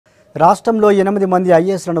రాష్ట్రంలో 8 మంది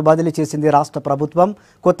ఐఏఎస్లను బదిలీ చేసింది రాష్ట్ర ప్రభుత్వం.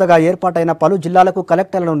 కొత్తగా ఏర్పాటైన పలు జిల్లాలకు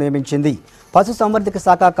కలెక్టర్లను నియమించింది. పశుసంవర్ధక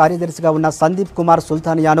శాఖ కార్యదర్శిగా ఉన్న సందీప్ కుమార్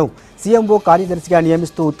సుల్తానియాను సీఎంఓ కార్యదర్శిగా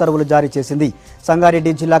నియమిస్తూ ఉత్తర్వులు జారీ చేసింది.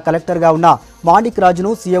 సంగారెడ్డి జిల్లా కలెక్టర్గా ఉన్న మాణిక్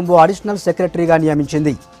రాజును సీఎంఓ అడిషనల్ సెక్రటరీగా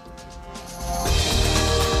నియమించింది.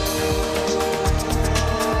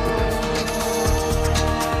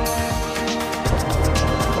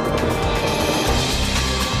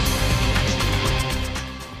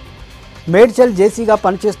 మేడ్చల్ జేసీగా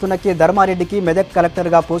పనిచేస్తున్న కె ధర్మారెడ్డికి మెదక్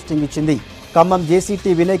కలెక్టర్గా పోస్టింగ్ ఇచ్చింది. ఖమ్మం జేసీ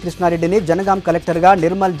టి వినయ్ కృష్ణారెడ్డిని జనగాం కలెక్టర్గా,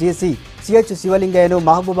 నిర్మల్ జేసీ సిహెచ్ శివలింగయ్యను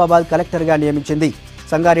మహబూబాబాద్ కలెక్టర్గా నియమించింది.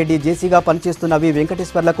 సంగారెడ్డి జేసీగా పనిచేస్తున్న వి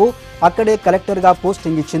వెంకటేశ్వర్లకు అక్కడే కలెక్టర్గా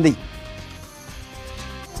పోస్టింగ్ ఇచ్చింది.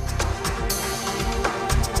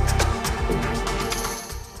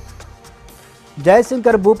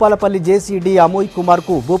 జయశంకర్ భూపాలపల్లి జేసీ డి అమోయ్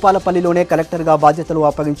కుమార్కు భూపాలపల్లిలోనే కలెక్టర్గా బాధ్యతలు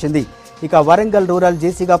అప్పగించింది. ఇక వరంగల్ రూరల్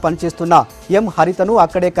జేసీగా పనిచేస్తున్న ఎం హరితను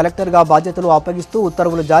అక్కడే కలెక్టర్గా బాధ్యతలు అప్పగిస్తూ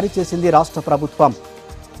ఉత్తర్వులు జారీ చేసింది రాష్ట్ర ప్రభుత్వం.